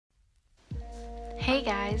Hey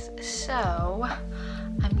guys, so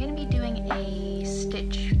I'm gonna be doing a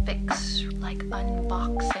Stitchfix like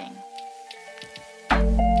unboxing.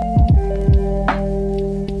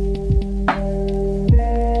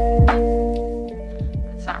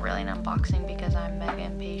 It's not really an unboxing because I'm mega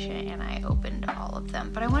impatient and I opened all of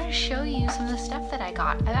them, but I want to show you some of the stuff that I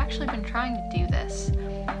got. I've actually been trying to do this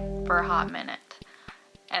for a hot minute.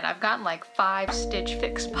 And I've gotten like 5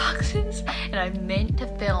 Stitchfix boxes and I meant to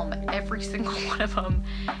film every single one of them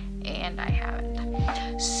and I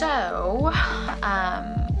haven't. So,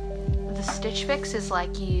 the Stitchfix is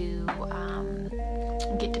like you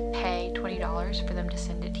get to pay $20 for them to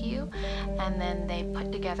send it to you, and then they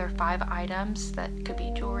put together 5 items that could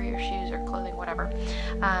be jewelry or shoes or clothing, whatever,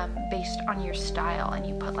 based on your style, and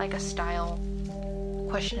you put like a style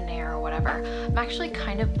questionnaire or whatever. I'm actually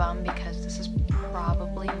kind of bummed because this is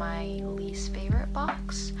probably my least favorite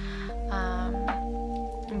box,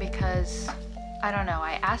 because I don't know,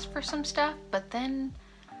 I asked for some stuff, but then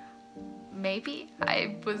maybe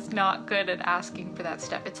I was not good at asking for that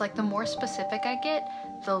stuff. It's like the more specific I get,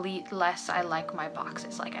 the less I like my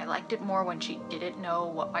boxes. Like I liked it more when she didn't know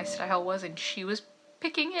what my style was and she was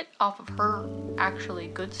picking it off of her actually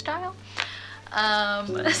good style.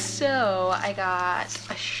 So I got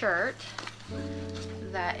a shirt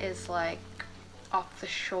that is like off the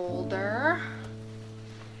shoulder,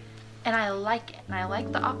 and I like it, and I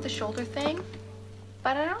like the off the shoulder thing,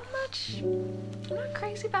 but I'm not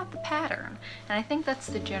crazy about the pattern, and I think that's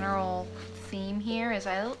the general theme here is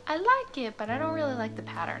I like it, but I don't really like the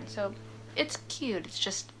pattern. So it's cute, it's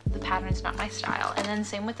just the pattern's not my style. And then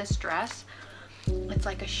same with this dress. It's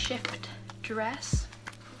like a shift dress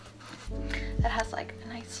that has like a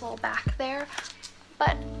nice little back there,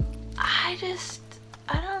 but I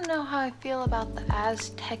don't know how I feel about the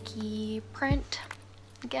Aztec-y print.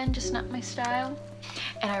 Again, just not my style.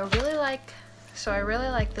 And I really like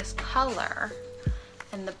this color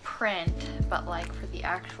and the print, but like for the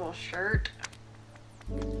actual shirt,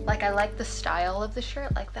 like I like the style of the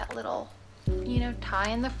shirt, like that little, you know, tie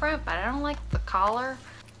in the front, but I don't like the collar.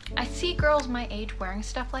 I see girls my age wearing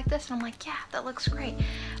stuff like this and I'm like, yeah, that looks great.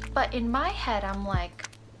 But in my head, I'm like,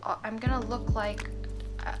 I'm gonna look like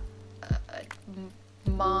a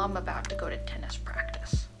mom about to go to tennis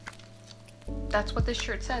practice. That's what this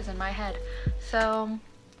shirt says in my head. So,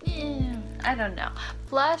 I don't know.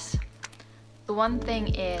 Plus, the one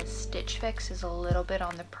thing is Stitchfix is a little bit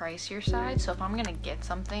on the pricier side. So if I'm gonna get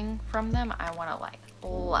something from them, I wanna like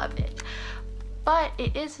love it. But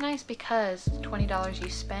it is nice because $20 you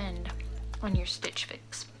spend on your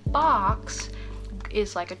Stitchfix box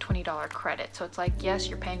is like a $20 credit. So it's like, yes,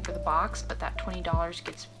 you're paying for the box, but that $20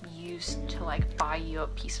 gets used to like buy you a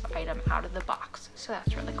piece of item out of the box. So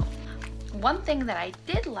that's really cool. One thing that I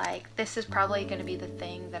did like, this is probably going to be the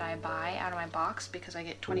thing that I buy out of my box because I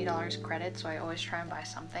get $20 credit, so I always try and buy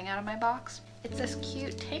something out of my box. It's this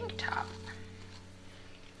cute tank top.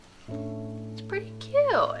 It's pretty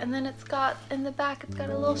cute, and then it's got in the back, it's got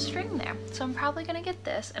a little string there, so I'm probably gonna get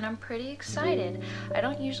this, and I'm pretty excited. I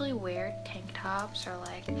don't usually wear tank tops or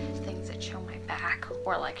like things that show my back,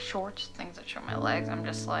 or like shorts, things that show my legs. I'm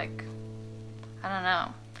just like, I don't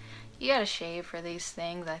know, you gotta shave for these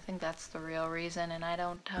things. I think that's the real reason, and I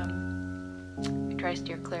don't I try to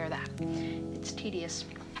steer clear of that. It's tedious.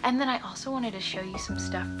 And then I also wanted to show you some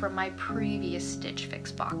stuff from my previous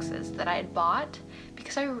Stitchfix boxes that I had bought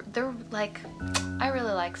because I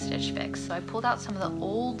really like Stitch Fix. So I pulled out some of the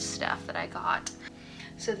old stuff that I got.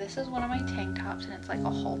 So this is one of my tank tops, and it's like a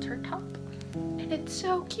halter top, and it's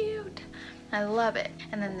so cute. I love it.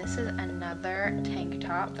 And then this is another tank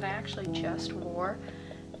top that I actually just wore,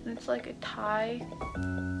 and it's like a tie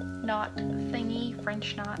knot thingy,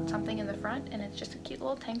 French knot something in the front, and it's just a cute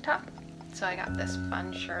little tank top. So I got this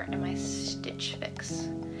fun shirt in my Stitchfix,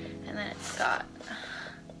 and then it's got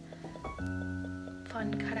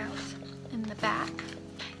fun cutouts in the back.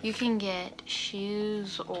 You can get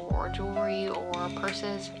shoes or jewelry or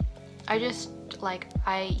purses.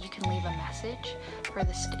 You can leave a message for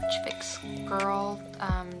the Stitchfix girl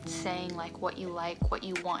saying like what you like, what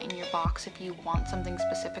you want in your box. If you want something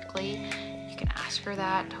specifically, you can ask her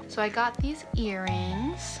that. So I got these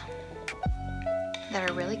earrings that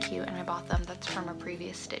are really cute, and I bought them. That's from a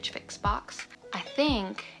previous Stitchfix box. I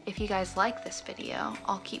think if you guys like this video,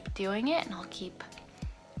 I'll keep doing it, and I'll keep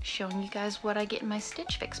showing you guys what I get in my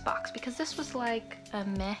Stitchfix box, because this was like a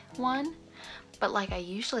meh one, but like I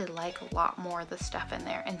usually like a lot more of the stuff in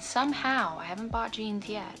there. And somehow, I haven't bought jeans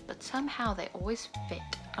yet, but somehow they always fit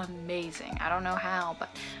amazing. I don't know how,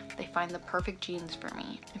 but they find the perfect jeans for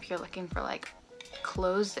me. If you're looking for like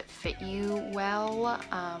clothes that fit you well,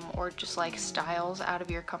 or just like styles out of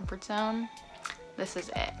your comfort zone, This is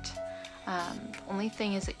it. Only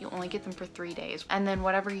thing is that you only get them for 3 days, and then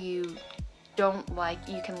whatever you don't like,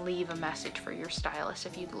 you can leave a message for your stylist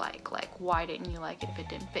if you'd like why didn't you like it, if it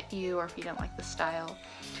didn't fit you or if you didn't like the style.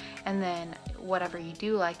 And then whatever you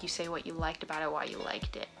do like, you say what you liked about it, why you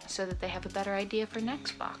liked it, so that they have a better idea for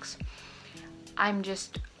next box. I'm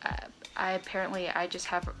just I just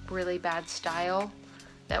have really bad style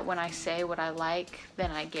that when I say what I like,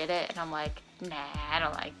 then I get it and I'm like, nah, I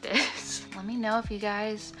don't like this. Let me know if you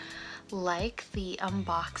guys like the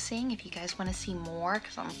unboxing, if you guys want to see more,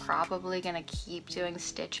 because I'm probably gonna keep doing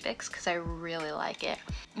Stitchfix because I really like it.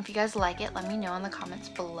 If you guys like it, let me know in the comments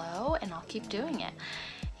below and I'll keep doing it.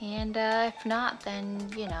 And if not, then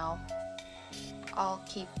you know, I'll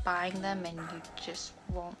keep buying them and you just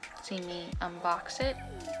won't see me unbox it,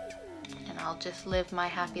 and I'll just live my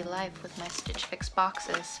happy life with my Stitchfix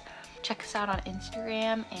boxes. Check us out on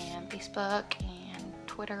Instagram and Facebook and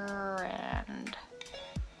Twitter, and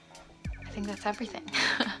I think that's everything.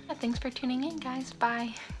 Thanks for tuning in, guys.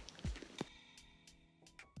 Bye.